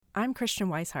I'm Christian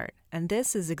Weishart, and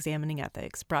this is Examining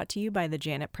Ethics, brought to you by the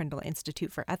Janet Prindle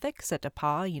Institute for Ethics at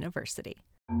DePauw University.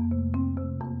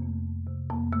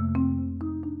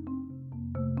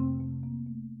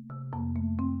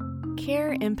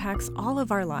 Care impacts all of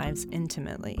our lives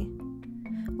intimately.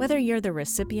 Whether you're the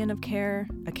recipient of care,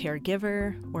 a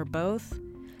caregiver, or both,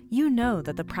 you know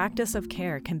that the practice of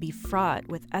care can be fraught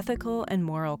with ethical and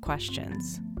moral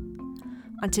questions.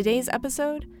 On today's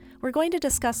episode, we're going to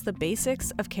discuss the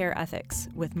basics of care ethics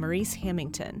with Maurice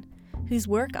Hamington, whose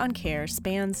work on care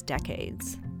spans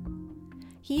decades.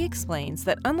 He explains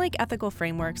that unlike ethical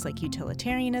frameworks like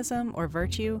utilitarianism or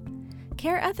virtue,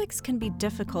 care ethics can be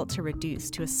difficult to reduce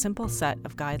to a simple set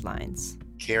of guidelines.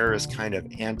 Care is kind of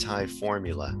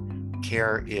anti-formula.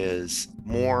 Care is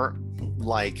more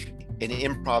like an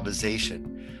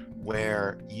improvisation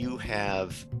where you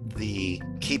have the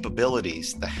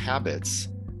capabilities, the habits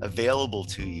available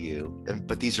to you,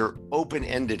 but these are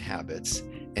open-ended habits,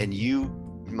 and you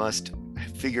must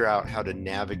figure out how to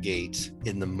navigate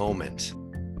in the moment.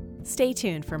 Stay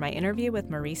tuned for my interview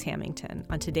with Maurice Hamington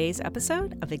on today's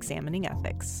episode of Examining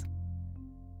Ethics.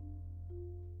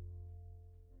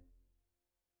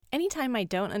 Anytime I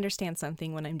don't understand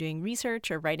something when I'm doing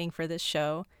research or writing for this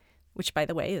show, which by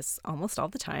the way is almost all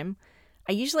the time,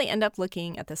 I usually end up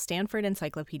looking at the Stanford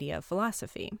Encyclopedia of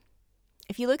Philosophy.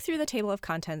 If you look through the table of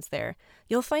contents there,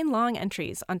 you'll find long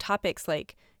entries on topics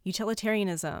like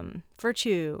utilitarianism,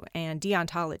 virtue, and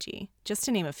deontology, just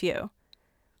to name a few.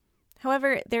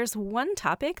 However, there's one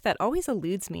topic that always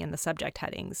eludes me in the subject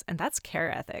headings, and that's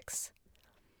care ethics.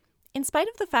 In spite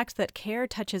of the fact that care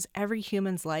touches every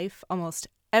human's life almost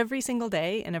every single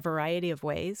day in a variety of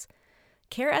ways,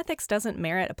 care ethics doesn't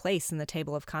merit a place in the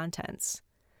table of contents.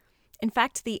 In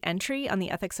fact, the entry on the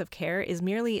ethics of care is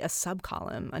merely a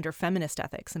subcolumn under feminist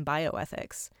ethics and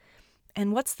bioethics,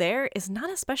 and what's there is not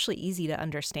especially easy to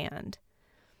understand.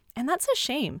 And that's a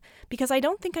shame, because I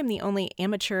don't think I'm the only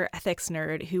amateur ethics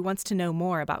nerd who wants to know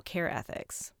more about care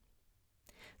ethics.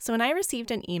 So when I received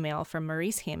an email from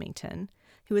Maurice Hamington,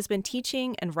 who has been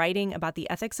teaching and writing about the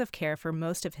ethics of care for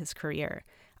most of his career,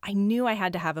 I knew I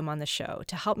had to have him on the show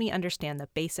to help me understand the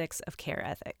basics of care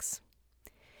ethics.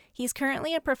 He's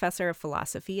currently a professor of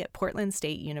philosophy at Portland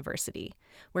State University,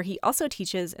 where he also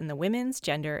teaches in the Women's,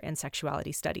 Gender, and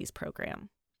Sexuality Studies program.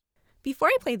 Before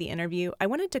I play the interview, I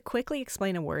wanted to quickly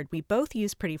explain a word we both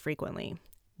use pretty frequently: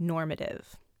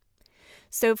 normative.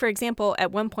 So, for example,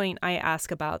 at one point I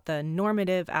ask about the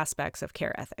normative aspects of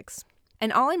care ethics.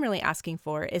 And all I'm really asking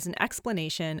for is an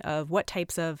explanation of what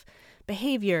types of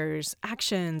behaviors,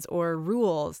 actions, or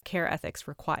rules care ethics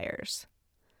requires.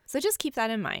 So just keep that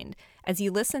in mind as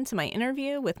you listen to my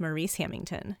interview with Maurice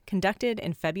Hamington, conducted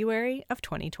in February of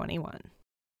 2021.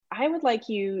 I would like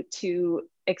you to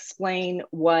explain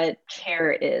what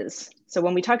care is. So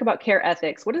when we talk about care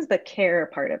ethics, what does the care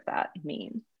part of that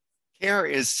mean? Care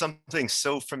is something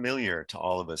so familiar to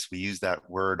all of us. We use that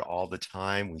word all the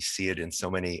time. We see it in so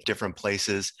many different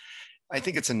places. I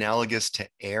think it's analogous to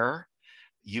air.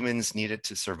 Humans need it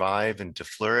to survive and to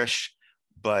flourish,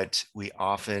 but we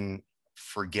often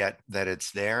forget that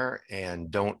it's there and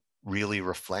don't really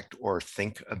reflect or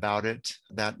think about it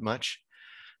that much.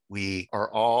 We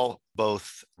are all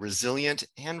both resilient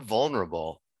and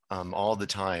vulnerable all the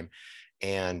time.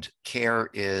 And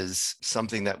care is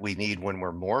something that we need when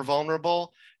we're more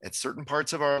vulnerable at certain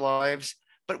parts of our lives,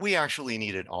 but we actually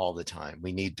need it all the time.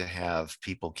 We need to have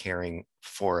people caring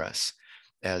for us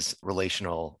as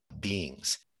relational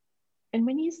beings. And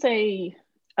when you say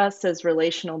us as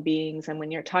relational beings, and when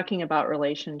you're talking about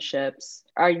relationships,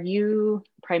 are you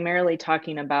primarily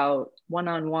talking about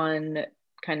one-on-one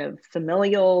kind of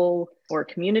familial or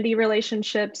community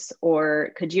relationships,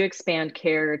 or could you expand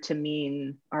care to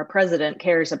mean our president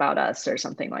cares about us or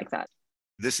something like that?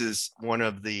 This is one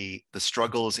of the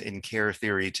struggles in care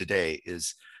theory today,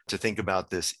 is to think about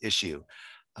this issue,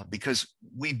 because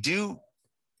we do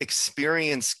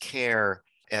experience care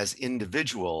as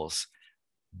individuals,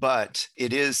 but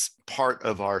it is part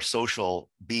of our social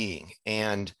being.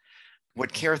 And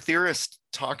what care theorists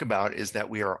talk about is that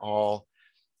we are all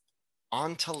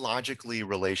ontologically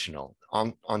relational.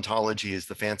 Ontology is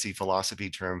the fancy philosophy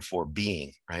term for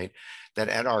being, right? That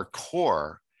at our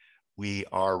core, we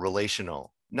are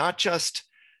relational, not just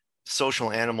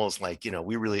social animals like,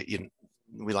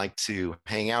 we like to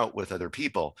hang out with other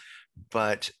people,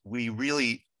 but we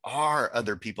really are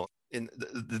other people. And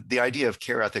the idea of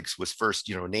care ethics was first,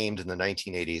 named in the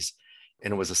 1980s,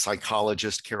 and it was a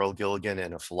psychologist, Carol Gilligan,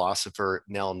 and a philosopher,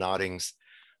 Nell Noddings,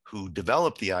 who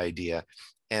developed the idea.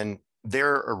 And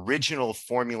their original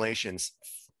formulations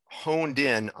honed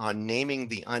in on naming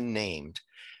the unnamed,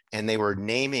 and they were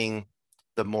naming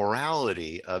the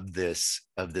morality of this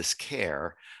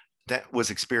care that was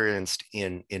experienced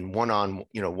in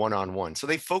one-on-one. So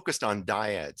they focused on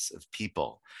dyads of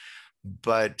people.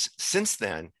 But since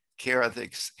then, care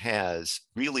ethics has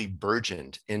really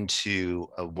burgeoned into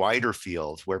a wider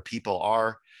field where people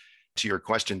are, to your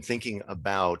question, thinking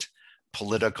about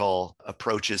political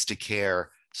approaches to care,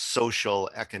 social,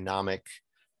 economic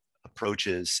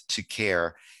approaches to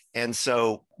care. And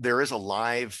so there is a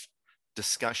live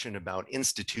discussion about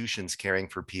institutions caring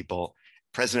for people.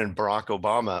 President Barack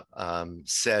Obama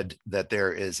said that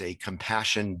there is a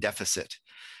compassion deficit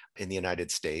in the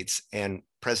United States. And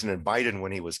President Biden,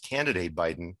 when he was candidate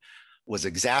Biden, was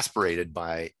exasperated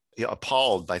by,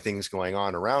 appalled by things going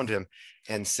on around him,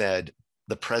 and said,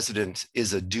 the president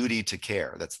is a duty to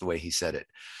care. That's the way he said it.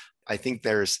 I think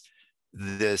there's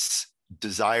this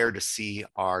desire to see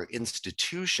our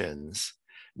institutions,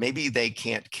 maybe they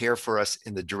can't care for us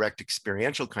in the direct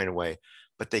experiential kind of way,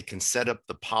 but they can set up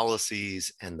the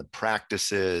policies and the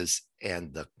practices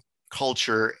and the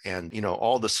culture and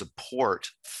all the support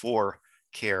for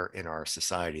care in our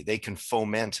society. They can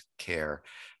foment care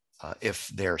if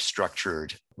they're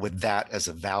structured with that as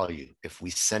a value, if we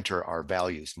center our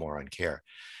values more on care.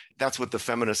 That's what the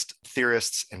feminist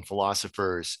theorists and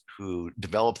philosophers who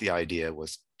developed the idea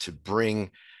was to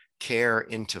bring care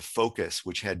into focus,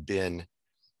 which had been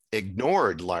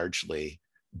ignored largely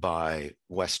by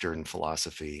Western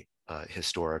philosophy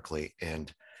historically,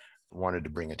 and wanted to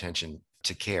bring attention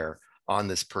to care on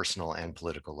this personal and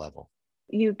political level.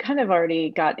 You kind of already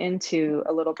got into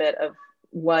a little bit of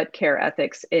what care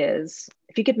ethics is.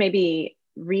 If you could maybe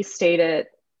restate it,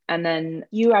 and then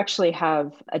you actually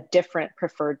have a different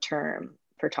preferred term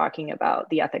for talking about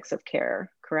the ethics of care,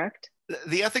 correct?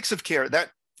 The ethics of care,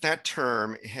 that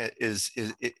term is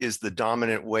the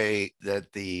dominant way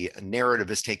that the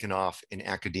narrative is taken off in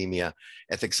academia,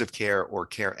 ethics of care or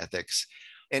care ethics.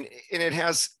 And it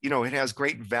has, it has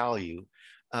great value,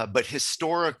 but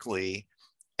historically,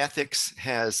 ethics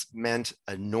has meant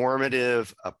a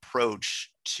normative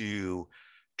approach to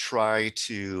try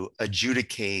to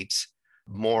adjudicate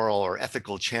moral or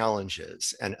ethical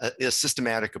challenges, and a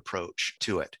systematic approach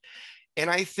to it. And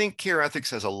I think care ethics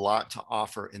has a lot to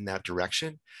offer in that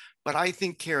direction, but I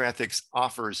think care ethics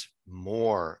offers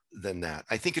more than that.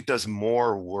 I think it does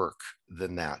more work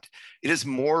than that. It is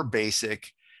more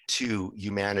basic to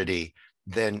humanity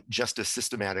than just a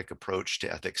systematic approach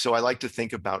to ethics. So I like to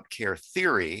think about care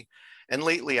theory. And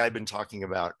lately I've been talking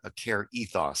about a care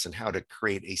ethos and how to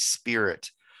create a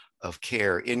spirit of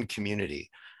care in community.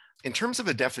 In terms of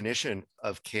a definition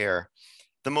of care,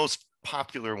 the most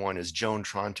popular one is Joan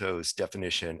Tronto's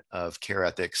definition of care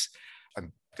ethics.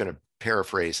 I'm going to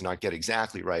paraphrase, not get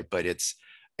exactly right, but it's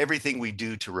everything we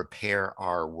do to repair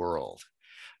our world.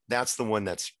 That's the one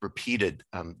that's repeated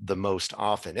the most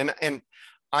often. And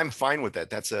I'm fine with that.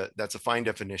 That's a fine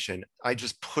definition. I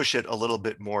just push it a little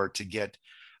bit more to get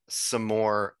some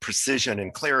more precision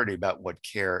and clarity about what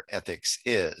care ethics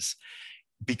is,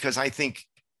 because I think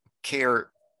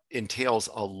care entails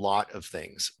a lot of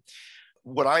things.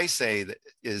 What I say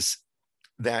is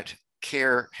that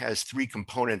care has three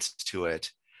components to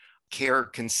it. Care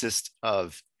consists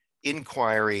of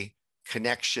inquiry,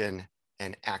 connection,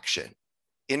 and action.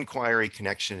 Inquiry,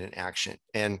 connection, and action.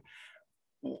 And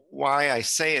why I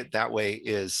say it that way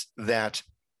is that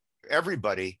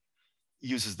everybody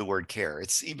uses the word care.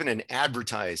 It's even in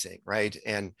advertising, right?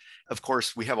 And of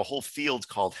course, we have a whole field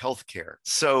called healthcare.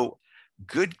 So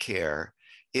good care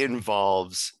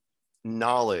involves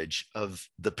knowledge of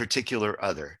the particular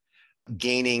other,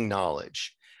 gaining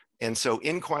knowledge. And so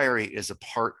inquiry is a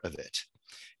part of it.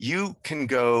 You can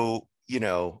go,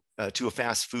 to a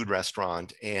fast food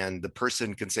restaurant and the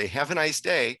person can say, "Have a nice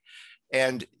day."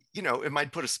 And, it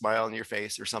might put a smile on your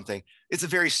face or something. It's a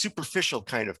very superficial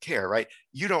kind of care, right?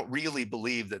 You don't really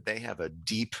believe that they have a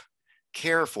deep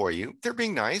care for you. They're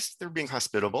being nice. They're being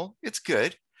hospitable. It's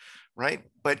good, right?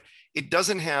 But it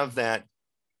doesn't have that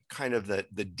kind of the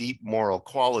deep moral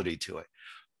quality to it.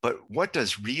 But what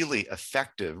does really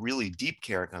effective, really deep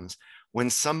care comes when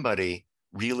somebody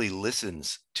really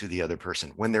listens to the other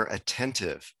person, when they're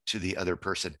attentive to the other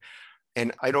person.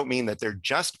 And I don't mean that they're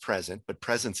just present, but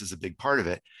presence is a big part of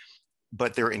it.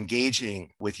 But they're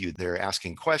engaging with you. They're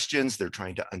asking questions. They're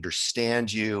trying to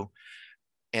understand you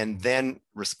and then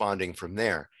responding from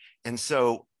there. And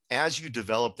so as you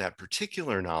develop that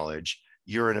particular knowledge,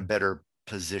 you're in a better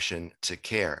position to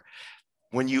care.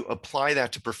 When you apply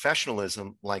that to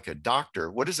professionalism, like a doctor,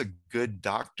 what is a good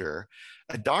doctor?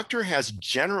 A doctor has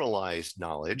generalized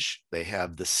knowledge. They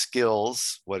have the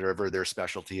skills, whatever their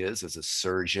specialty is, as a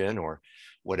surgeon or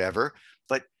whatever.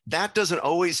 But that doesn't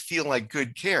always feel like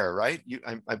good care, right?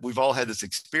 We've all had this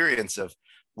experience of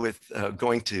with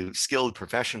going to skilled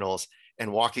professionals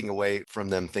and walking away from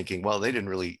them thinking, well, they didn't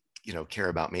really, care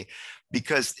about me,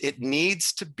 because it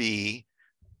needs to be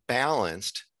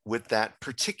balanced with that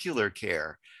particular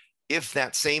care. If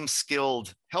that same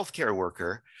skilled healthcare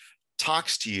worker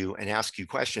talks to you and asks you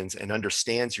questions and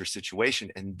understands your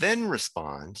situation and then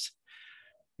responds,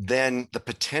 then the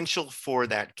potential for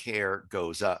that care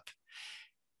goes up.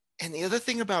 And the other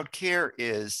thing about care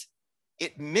is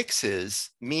it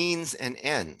mixes means and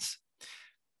ends.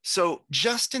 So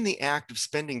just in the act of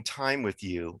spending time with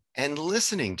you and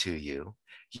listening to you,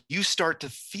 you start to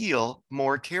feel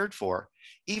more cared for,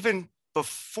 even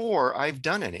before I've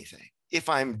done anything. If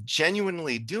I'm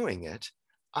genuinely doing it,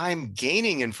 I'm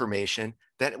gaining information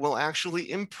that will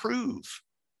actually improve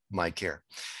my care.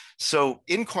 So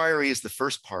inquiry is the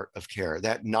first part of care,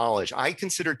 that knowledge. I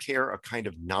consider care a kind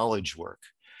of knowledge work,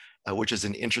 which is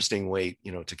an interesting way,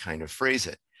 to kind of phrase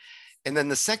it. And then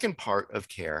the second part of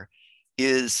care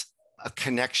is a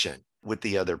connection with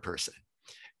the other person.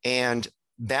 And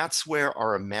that's where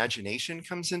our imagination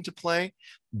comes into play.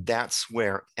 That's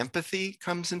where empathy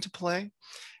comes into play.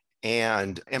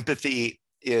 And empathy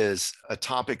is a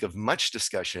topic of much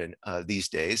discussion these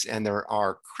days, and there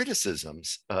are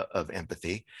criticisms of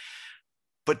empathy.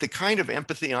 But the kind of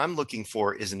empathy I'm looking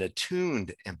for is an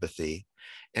attuned empathy.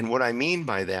 And what I mean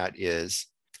by that is,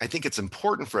 I think it's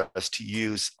important for us to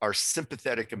use our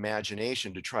sympathetic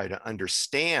imagination to try to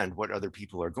understand what other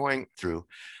people are going through.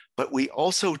 But we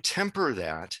also temper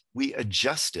that, we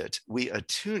adjust it, we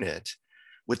attune it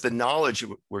with the knowledge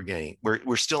we're gaining.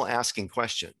 We're still asking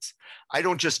questions. I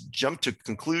don't just jump to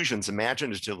conclusions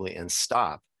imaginatively and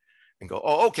stop and go,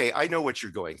 oh, okay, I know what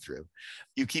you're going through.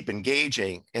 You keep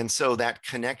engaging. And so that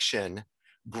connection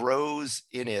grows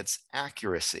in its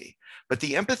accuracy. But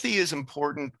the empathy is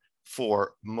important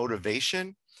for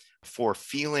motivation, for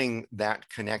feeling that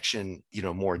connection,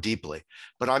 more deeply.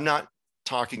 But I'm not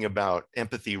talking about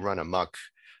empathy run amok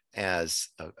as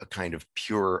a kind of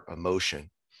pure emotion.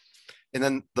 And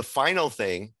then the final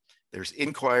thing, there's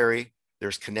inquiry,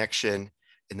 there's connection,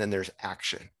 and then there's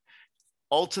action.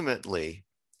 Ultimately,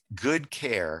 good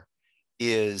care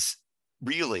is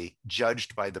really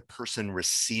judged by the person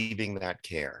receiving that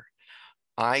care.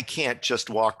 I can't just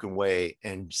walk away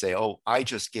and say, oh, I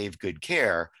just gave good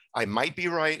care. I might be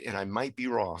right and I might be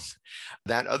wrong.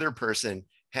 That other person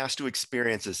has to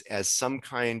experience this as some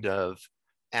kind of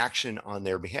action on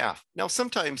their behalf. Now,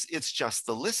 sometimes it's just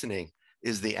the listening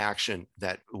is the action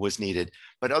that was needed,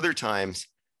 but other times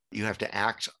you have to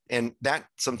act, and that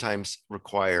sometimes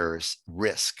requires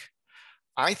risk.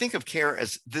 I think of care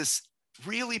as this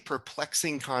really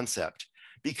perplexing concept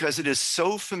because it is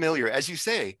so familiar. As you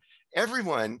say,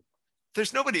 everyone,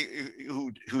 there's nobody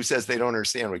who says they don't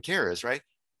understand what care is, right?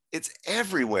 It's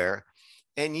everywhere.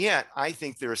 And yet I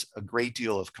think there's a great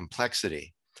deal of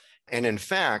complexity. And in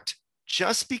fact,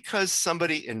 just because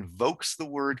somebody invokes the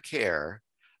word care,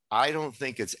 I don't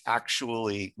think it's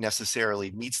actually necessarily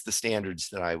meets the standards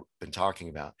that I've been talking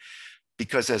about.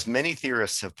 Because as many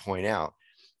theorists have pointed out,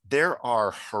 there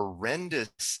are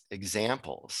horrendous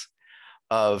examples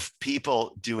of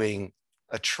people doing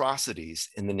atrocities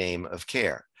in the name of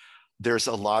care. There's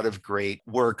a lot of great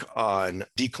work on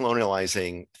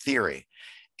decolonializing theory.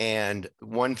 And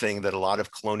one thing that a lot of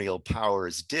colonial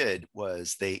powers did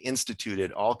was they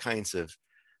instituted all kinds of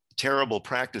terrible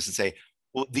practice and say,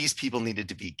 well, these people needed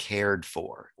to be cared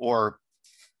for. Or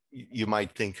you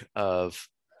might think of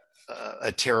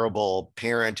a terrible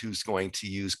parent who's going to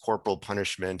use corporal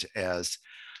punishment as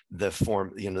the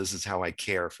form, this is how I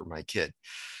care for my kid.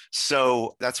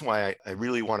 So that's why I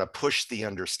really want to push the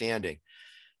understanding.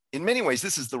 In many ways,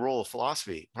 this is the role of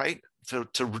philosophy, right? So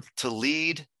to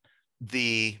lead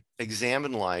the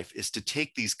examined life is to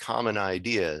take these common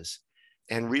ideas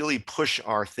and really push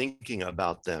our thinking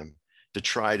about them to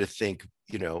try to think,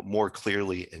 more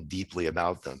clearly and deeply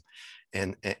about them.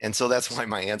 And so that's why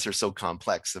my answer is so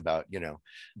complex about,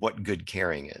 what good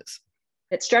caring is.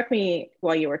 It struck me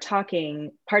while you were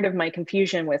talking, part of my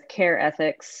confusion with care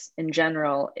ethics in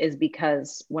general is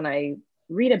because when I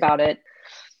read about it,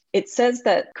 it says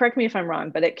that, correct me if I'm wrong,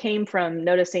 but it came from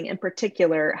noticing in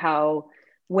particular how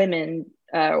women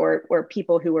or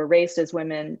people who were raised as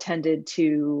women tended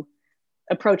to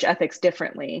approach ethics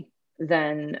differently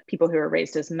than people who were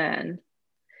raised as men.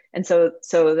 And so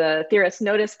the theorists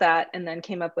noticed that and then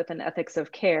came up with an ethics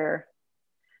of care.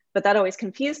 But that always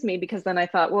confused me because then I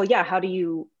thought, well, yeah, how do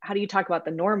you talk about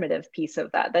the normative piece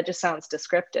of that? That just sounds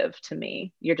descriptive to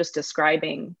me. You're just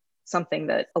describing something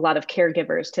that a lot of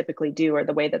caregivers typically do or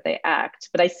the way that they act.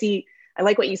 But I see I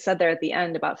like what you said there at the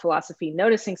end about philosophy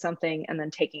noticing something and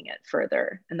then taking it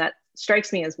further. And that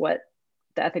strikes me as what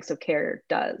the ethics of care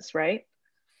does, right?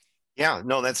 Yeah,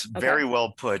 no, that's Okay. very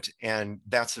well put. And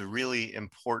that's a really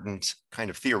important kind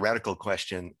of theoretical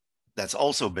question that's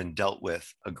also been dealt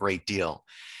with a great deal.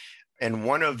 And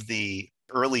one of the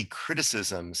early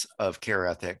criticisms of care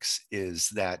ethics is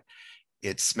that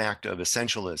it smacked of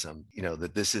essentialism,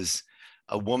 that this is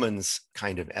a woman's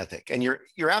kind of ethic. And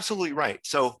you're absolutely right.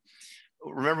 So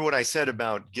remember what I said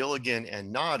about Gilligan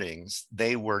and Noddings,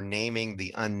 they were naming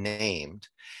the unnamed.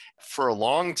 For a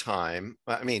long time,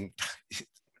 I mean,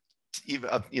 even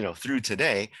through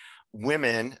today,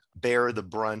 women bear the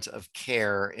brunt of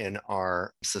care in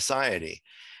our society,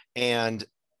 and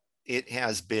it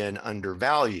has been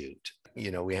undervalued.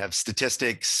 We have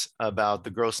statistics about the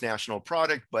gross national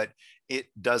product, but it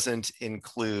doesn't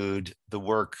include the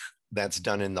work that's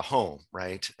done in the home,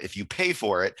 right? If you pay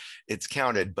for it, it's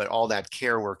counted, but all that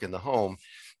care work in the home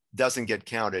doesn't get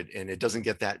counted, and it doesn't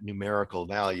get that numerical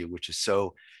value, which is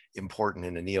so important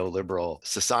in a neoliberal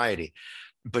society.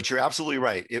 But you're absolutely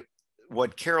right.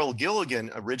 What Carol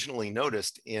Gilligan originally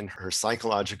noticed in her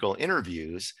psychological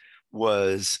interviews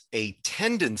was a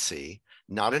tendency,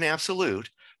 not an absolute,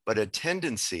 but a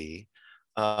tendency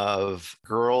of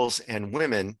girls and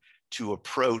women to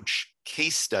approach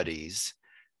case studies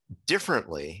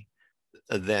differently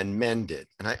than men did.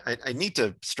 And I need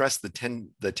to stress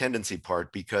the tendency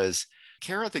part, because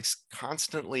care ethics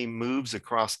constantly moves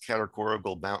across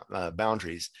categorical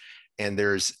boundaries, and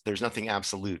there's nothing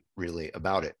absolute really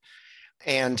about it.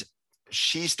 And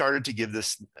she started to give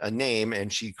this a name,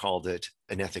 and she called it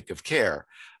an ethic of care,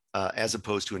 as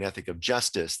opposed to an ethic of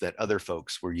justice that other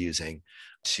folks were using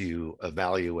to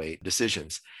evaluate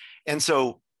decisions. And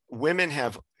so women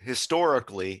have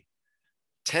historically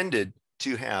tended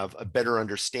to have a better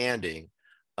understanding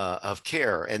of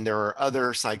care. And there are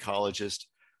other psychologists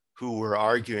who were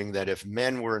arguing that if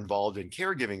men were involved in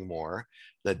caregiving more,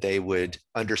 that they would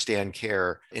understand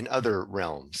care in other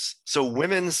realms. So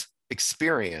women's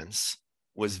experience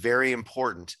was very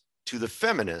important to the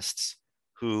feminists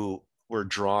who were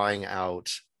drawing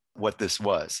out what this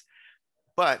was.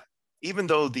 But even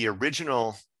though the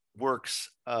original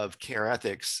works of care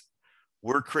ethics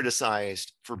were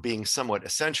criticized for being somewhat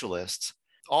essentialists,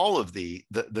 all of the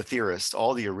theorists,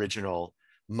 all the original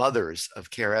mothers of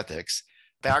care ethics,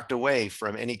 backed away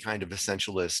from any kind of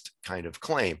essentialist kind of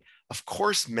claim. Of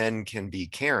course, men can be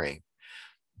caring,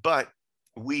 but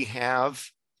we have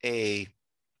a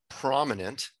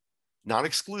prominent, not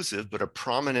exclusive, but a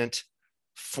prominent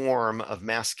form of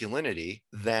masculinity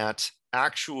that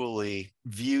actually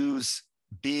views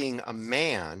being a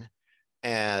man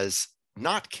as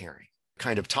not caring,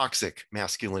 kind of toxic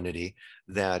masculinity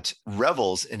that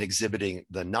revels in exhibiting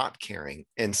the not caring.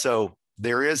 And so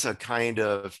there is a kind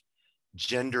of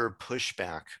gender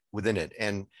pushback within it.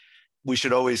 And we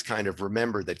should always kind of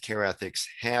remember that care ethics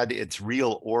had its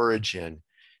real origin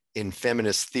in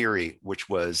feminist theory, which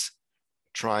was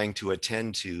trying to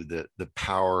attend to the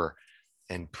power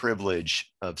and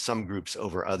privilege of some groups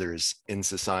over others in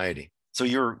society. So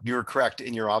you're correct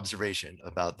in your observation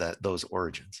about those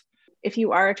origins. If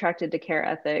you are attracted to care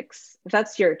ethics, if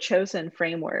that's your chosen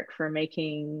framework for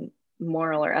making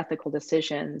moral or ethical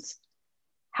decisions,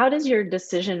 how does your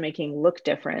decision making look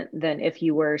different than if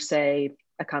you were, say,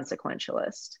 a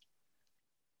consequentialist?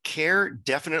 Care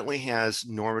definitely has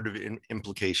normative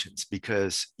implications,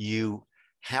 because you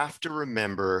have to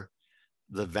remember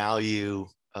the value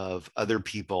of other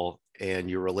people and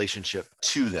your relationship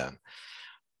to them.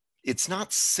 It's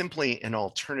not simply an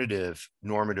alternative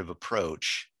normative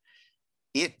approach.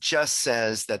 It just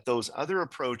says that those other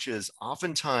approaches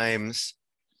oftentimes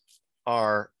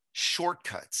are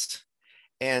shortcuts,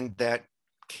 and that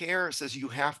care says you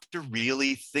have to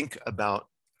really think about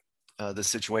the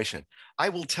situation. I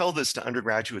will tell this to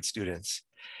undergraduate students,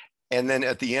 and then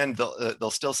at the end they'll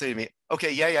still say to me,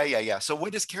 okay, yeah, so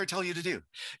what does care tell you to do?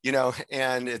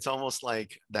 And it's almost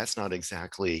like that's not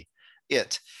exactly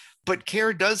it. But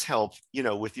care does help,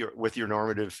 with your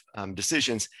normative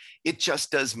decisions. It just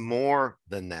does more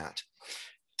than that.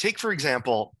 Take, for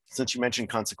example, since you mentioned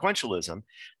consequentialism,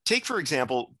 take, for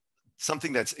example,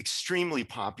 something that's extremely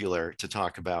popular to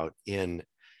talk about in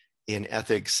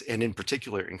ethics, and in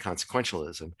particular in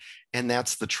consequentialism, and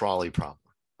that's the trolley problem,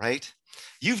 right?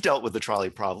 You've dealt with the trolley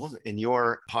problem in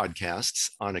your podcasts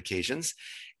on occasions,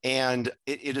 and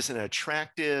it is an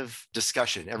attractive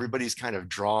discussion. Everybody's kind of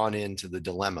drawn into the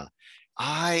dilemma.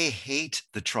 I hate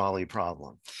the trolley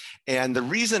problem. And the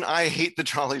reason I hate the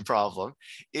trolley problem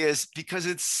is because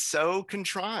it's so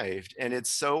contrived and it's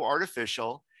so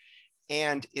artificial,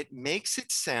 and it makes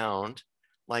it sound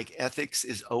like ethics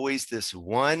is always this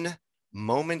one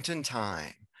moment in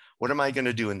time. What am I going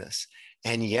to do in this?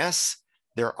 And yes,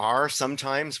 there are some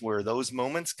times where those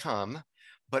moments come,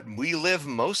 but we live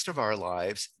most of our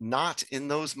lives not in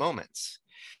those moments.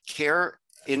 Care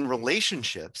in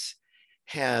relationships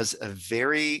has a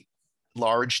very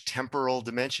large temporal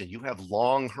dimension. You have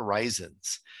long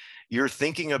horizons. You're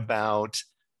thinking about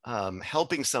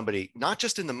helping somebody, not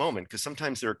just in the moment, because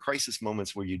sometimes there are crisis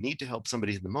moments where you need to help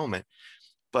somebody in the moment,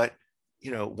 but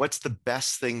what's the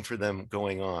best thing for them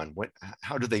going on?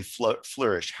 How do they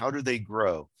flourish? How do they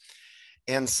grow?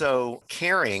 And so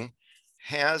caring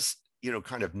has,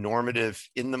 kind of normative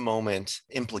in the moment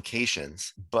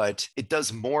implications, but it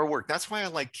does more work. That's why I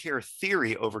like care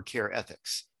theory over care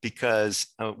ethics, because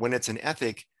when it's an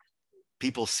ethic,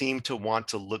 people seem to want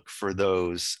to look for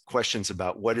those questions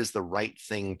about what is the right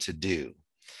thing to do.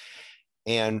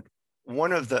 And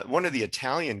one of the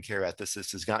Italian care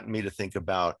ethicists has gotten me to think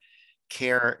about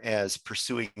care as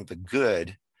pursuing the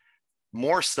good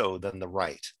more so than the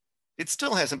right. It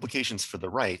still has implications for the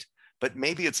right, but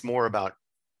maybe it's more about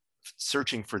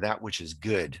searching for that which is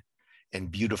good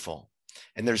and beautiful.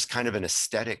 And there's kind of an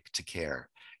aesthetic to care,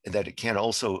 and that it can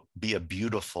also be a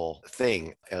beautiful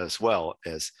thing as well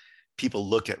as people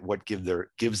look at what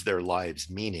gives their lives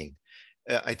meaning.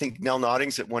 I think Nell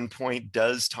Noddings at one point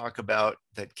does talk about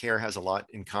that care has a lot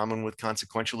in common with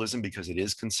consequentialism, because it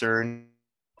is concerned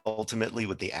ultimately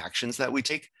with the actions that we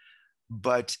take,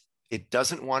 but it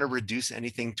doesn't want to reduce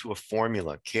anything to a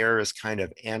formula. Care is kind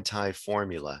of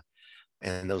anti-formula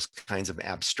and those kinds of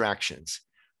abstractions.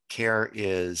 Care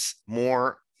is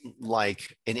more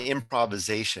like an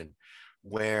improvisation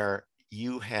where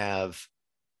you have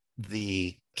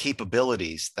the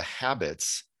capabilities, the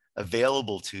habits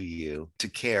available to you to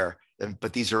care,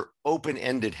 but these are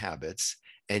open-ended habits,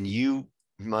 and you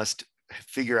must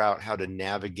figure out how to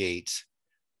navigate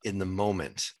in the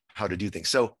moment, how to do things.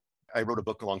 So I wrote a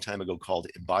book a long time ago called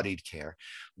Embodied Care,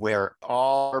 where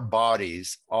our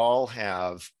bodies all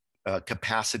have a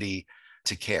capacity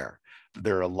to care.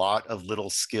 There are a lot of little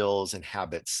skills and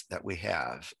habits that we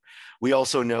have. We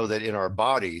also know that in our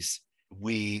bodies,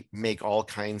 we make all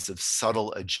kinds of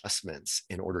subtle adjustments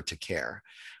in order to care.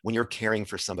 When you're caring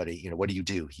for somebody, what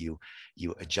do?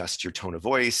 You adjust your tone of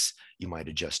voice, you might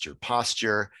adjust your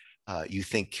posture, you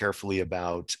think carefully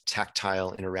about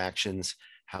tactile interactions,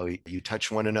 how you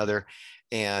touch one another,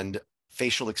 and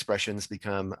facial expressions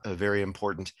become very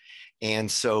important. And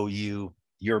so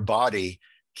your body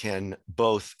can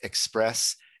both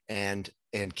express and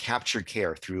capture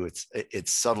care through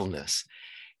its subtleness.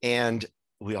 And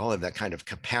we all have that kind of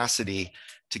capacity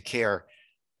to care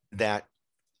that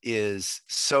is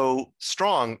so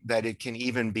strong that it can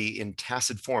even be in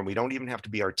tacit form. We don't even have to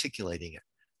be articulating it.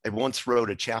 I once wrote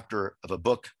a chapter of a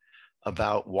book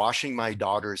about washing my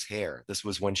daughter's hair. This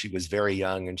was when she was very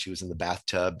young and she was in the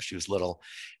bathtub, she was little.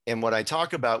 And what I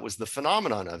talk about was the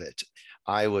phenomenon of it.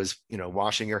 I was,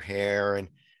 washing her hair,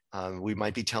 and we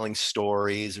might be telling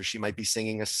stories, or she might be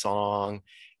singing a song.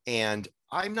 And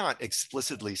I'm not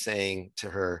explicitly saying to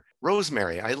her,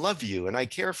 Rosemary, I love you and I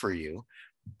care for you,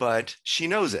 but she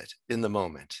knows it in the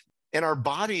moment. And our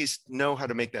bodies know how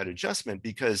to make that adjustment,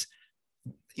 because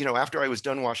after I was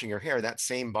done washing her hair, that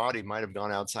same body might have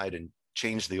gone outside and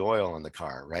changed the oil on the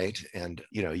car, right? And,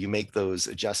 you make those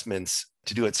adjustments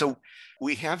to do it. So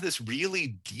we have this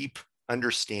really deep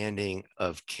understanding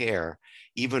of care,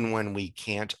 even when we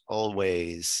can't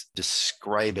always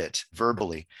describe it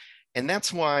verbally. And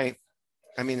that's why,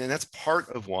 and that's part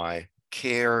of why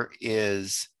care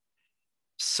is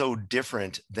so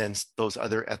different than those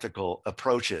other ethical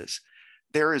approaches.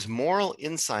 There is moral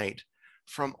insight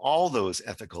from all those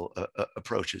ethical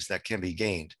approaches that can be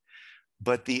gained.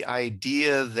 But the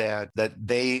idea that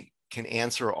they can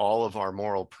answer all of our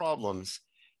moral problems,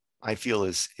 I feel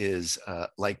is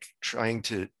like trying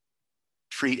to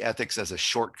treat ethics as a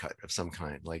shortcut of some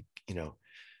kind. Like,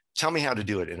 tell me how to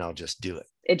do it and I'll just do it.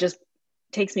 It just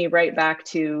takes me right back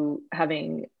to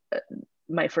having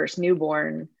my first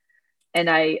newborn. And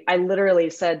I literally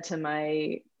said to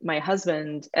my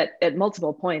husband at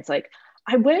multiple points, like,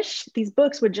 I wish these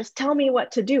books would just tell me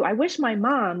what to do. I wish my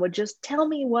mom would just tell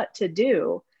me what to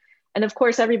do. And of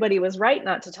course, everybody was right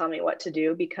not to tell me what to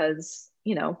do, because,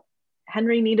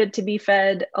 Henry needed to be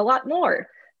fed a lot more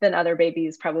than other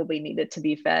babies probably needed to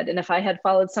be fed. And if I had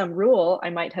followed some rule, I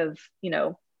might have,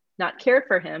 not cared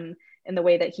for him in the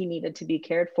way that he needed to be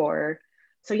cared for.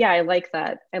 So yeah, I like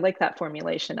that. I like that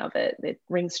formulation of it. It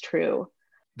rings true.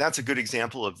 That's a good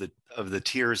example of the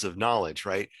tiers of knowledge,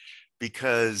 right?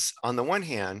 Because on the one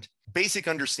hand, basic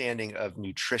understanding of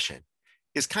nutrition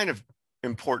is kind of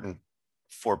important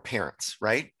for parents,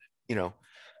 right?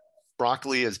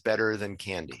 broccoli is better than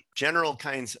candy, general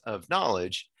kinds of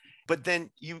knowledge, but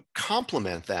then you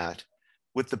complement that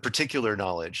with the particular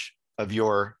knowledge of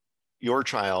your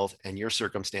child and your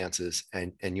circumstances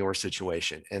and your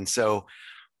situation. And so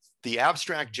the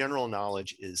abstract general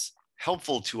knowledge is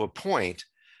helpful to a point.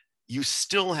 You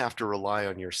still have to rely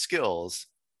on your skills,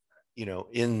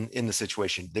 in the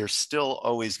situation. There's still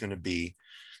always going to be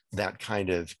that kind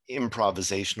of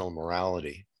improvisational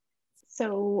morality.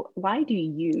 So why do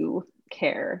you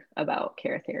care about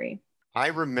care theory? I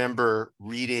remember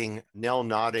reading Nell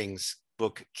Nodding's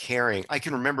book, Caring. I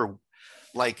can remember,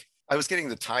 like, I was getting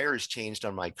the tires changed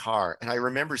on my car, and I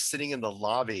remember sitting in the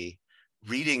lobby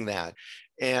reading that.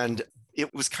 And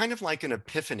it was kind of like an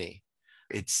epiphany.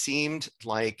 It seemed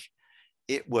like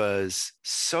it was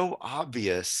so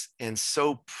obvious and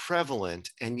so prevalent,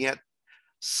 and yet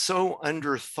so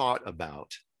underthought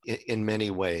about in many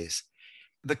ways.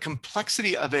 The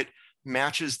complexity of it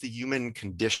matches the human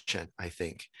condition, I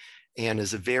think, and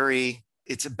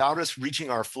it's about us reaching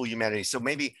our full humanity. So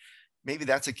maybe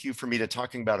that's a cue for me to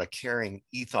talking about a caring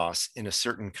ethos in a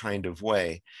certain kind of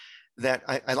way that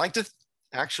I like to,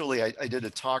 actually, I did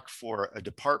a talk for a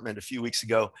department a few weeks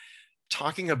ago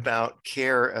talking about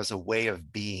care as a way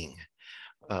of being,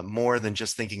 more than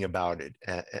just thinking about it,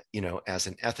 as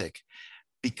an ethic,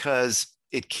 because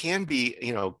it can be,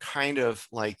 kind of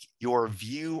like your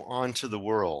view onto the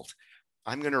world.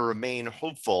 I'm going to remain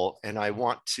hopeful, and I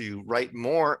want to write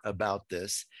more about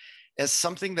this as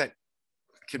something that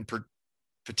can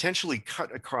potentially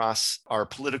cut across our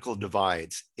political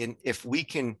divides. And if we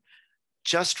can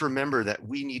just remember that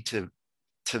we need to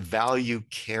value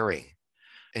caring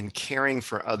and caring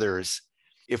for others,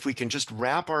 if we can just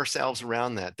wrap ourselves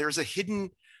around that, there's a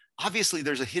hidden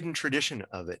tradition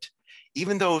of it.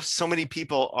 Even though so many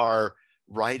people are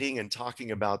writing and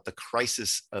talking about the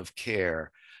crisis of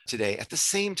care today, at the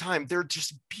same time, they're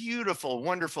just beautiful,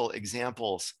 wonderful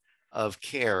examples of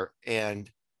care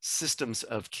and systems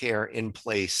of care in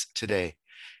place today.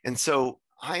 And so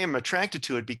I am attracted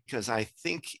to it because I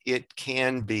think it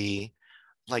can be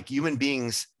like human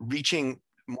beings reaching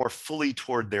more fully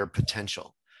toward their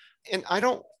potential. And I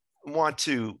don't want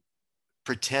to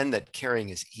pretend that caring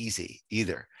is easy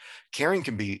either. Caring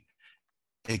can be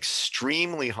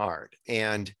extremely hard,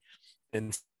 and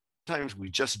sometimes we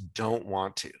just don't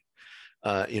want to.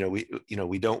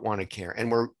 We don't want to care,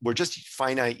 and we're just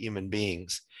finite human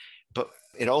beings. But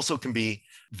it also can be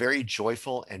very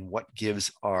joyful, and what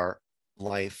gives our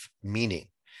life meaning.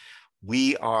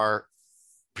 We are,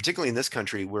 particularly in this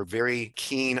country, we're very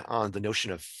keen on the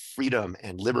notion of freedom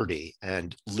and liberty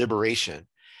and liberation.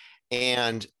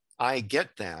 And I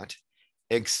get that,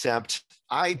 except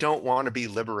I don't want to be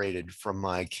liberated from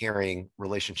my caring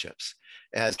relationships.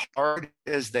 As hard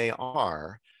as they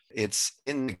are, it's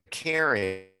in the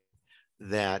caring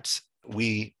that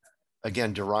we,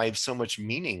 again, derive so much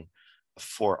meaning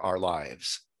for our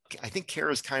lives. I think care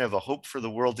is kind of a hope for the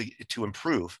world to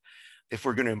improve. If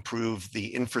we're going to improve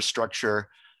the infrastructure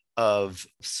of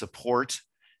support,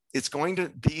 it's going to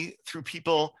be through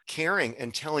people caring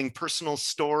and telling personal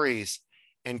stories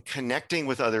and connecting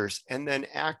with others and then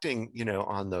acting,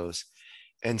 on those.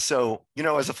 And so,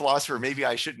 as a philosopher, maybe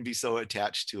I shouldn't be so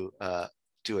attached to a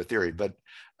theory, but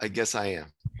I guess I am.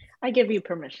 I give you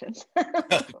permission.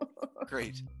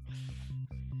 Great.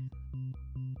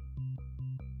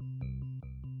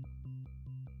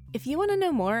 If you want to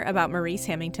know more about Maurice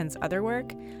Hamington's other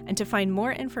work and to find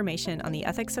more information on the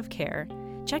ethics of care,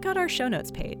 check out our show notes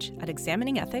page at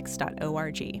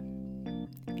examiningethics.org.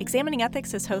 Examining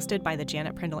Ethics is hosted by the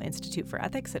Janet Prindle Institute for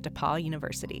Ethics at DePaul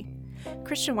University.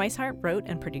 Christian Weishart wrote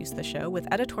and produced the show with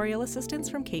editorial assistance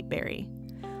from Kate Berry.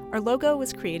 Our logo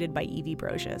was created by Evie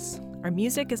Brocious. Our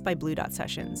music is by Blue Dot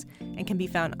Sessions and can be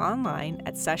found online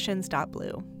at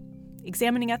sessions.blue.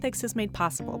 Examining Ethics is made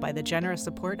possible by the generous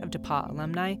support of DePaul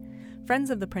alumni,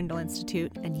 friends of the Prindle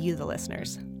Institute, and you, the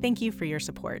listeners. Thank you for your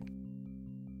support.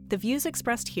 The views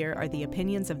expressed here are the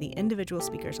opinions of the individual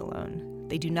speakers alone.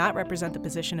 They do not represent the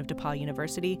position of DePaul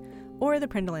University or the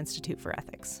Prindle Institute for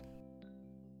Ethics.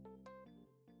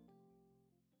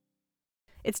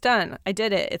 It's done. I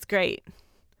did it. It's great.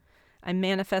 I'm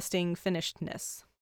manifesting finishedness.